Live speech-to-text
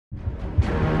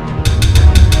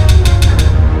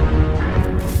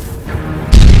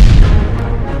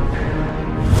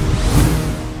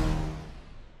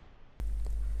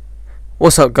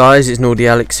What's up guys, it's Naughty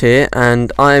Alex here,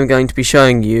 and I am going to be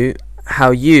showing you how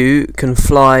you can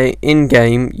fly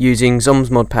in-game using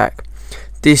Zombes mod pack.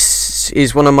 This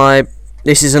is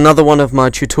another one of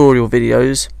my tutorial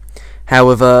videos.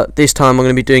 However, this time I'm going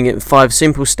to be doing it in 5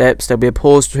 simple steps. There'll be a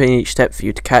pause between each step for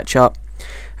you to catch up,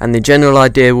 and the general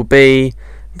idea will be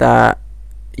that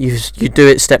you do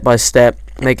it step by step,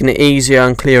 making it easier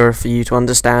and clearer for you to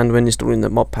understand when installing the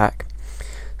mod pack.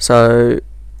 So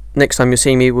next time you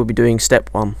see me, we'll be doing step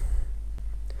 1.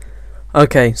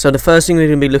 Okay, so the first thing we're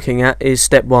going to be looking at is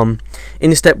step 1.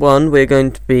 In step 1, we're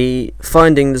going to be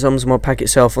finding the Zombes mod pack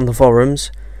itself on the forums,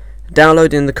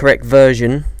 downloading the correct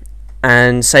version,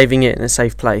 and saving it in a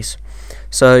safe place.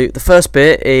 So the first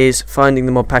bit is finding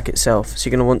the mod pack itself. So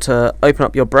you're going to want to open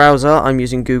up your browser. I'm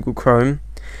using Google Chrome,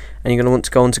 and you're going to want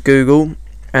to go onto Google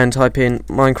and type in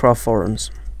Minecraft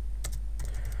forums.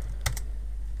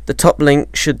 The top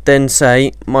link should then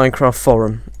say Minecraft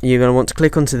forum. You're going to want to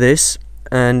click onto this,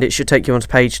 and it should take you onto a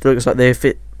page that looks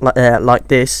like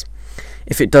this.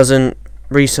 If it doesn't,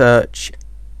 research.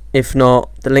 If not,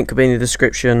 the link will be in the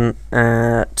description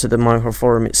to the Minecraft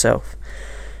forum itself.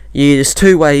 There's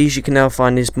 2 ways you can now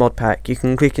find this mod pack. You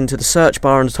can click into the search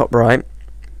bar on the top right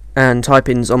and type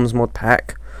in Zombes mod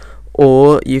pack,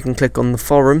 or you can click on the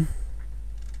forum,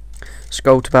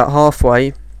 scroll to about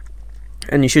halfway,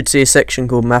 and you should see a section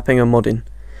called mapping and modding.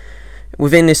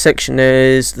 Within this section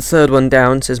there's the third one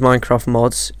down, it says Minecraft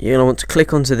mods. You're going to want to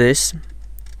click onto this,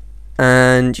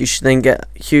 and you should then get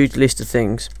a huge list of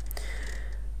things.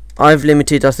 I've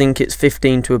limited, I think it's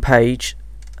 15 to a page,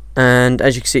 and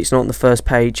as you can see it's not on the first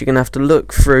page. You're going to have to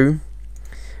look through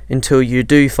until you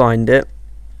do find it.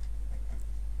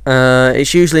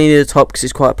 It's usually near the top because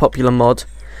it's quite a popular mod.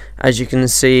 As you can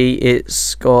see,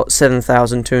 it's got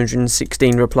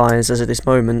 7,216 replies as of this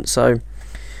moment, so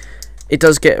it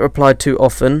does get replied to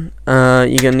often. You're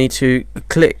going to need to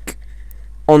click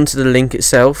onto the link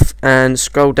itself and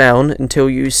scroll down until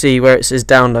you see where it says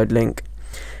download link.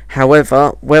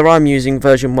 However, where I'm using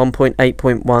version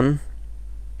 1.8.1,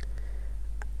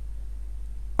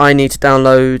 I need to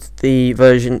download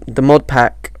the mod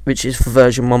pack, which is for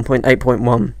version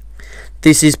 1.8.1.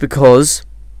 This is because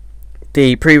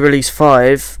the pre-release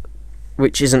 5,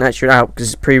 which isn't actually out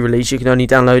because it's pre-release, you can only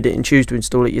download it and choose to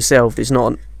install it yourself. It's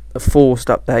not a forced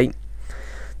update.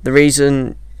 The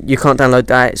reason you can't download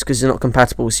that is because it's not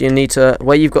compatible. So you need to,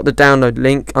 where you've got the download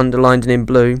link underlined and in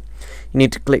blue, you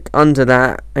need to click under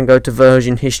that and go to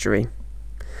version history.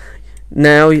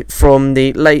 Now from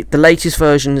the latest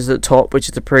version is at the top, which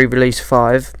is the pre-release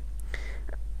 5.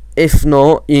 If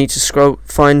not, you need to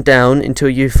find down until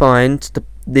you find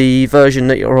the version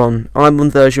that you're on. I'm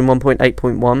on version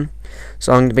 1.8.1,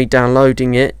 so I'm going to be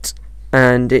downloading it,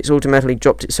 and it's automatically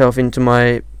dropped itself into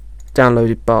my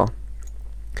downloaded bar.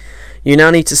 You now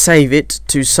need to save it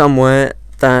to somewhere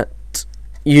that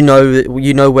you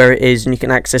know where it is and you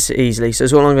can access it easily. So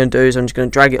all I'm going to do is I'm just going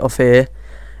to drag it off here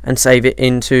and save it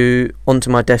onto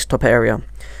my desktop area.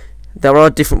 There are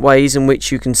different ways in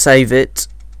which you can save it,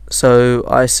 so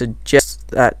I suggest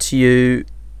that you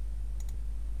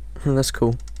that's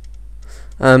cool.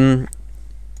 There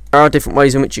are different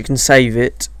ways in which you can save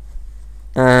it,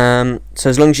 so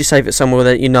as long as you save it somewhere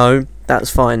that you know, that's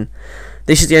fine.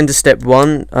 This is the end of step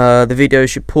 1. The video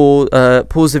should pause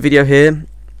the video here,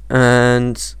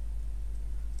 and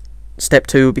step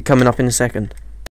 2 will be coming up in a second.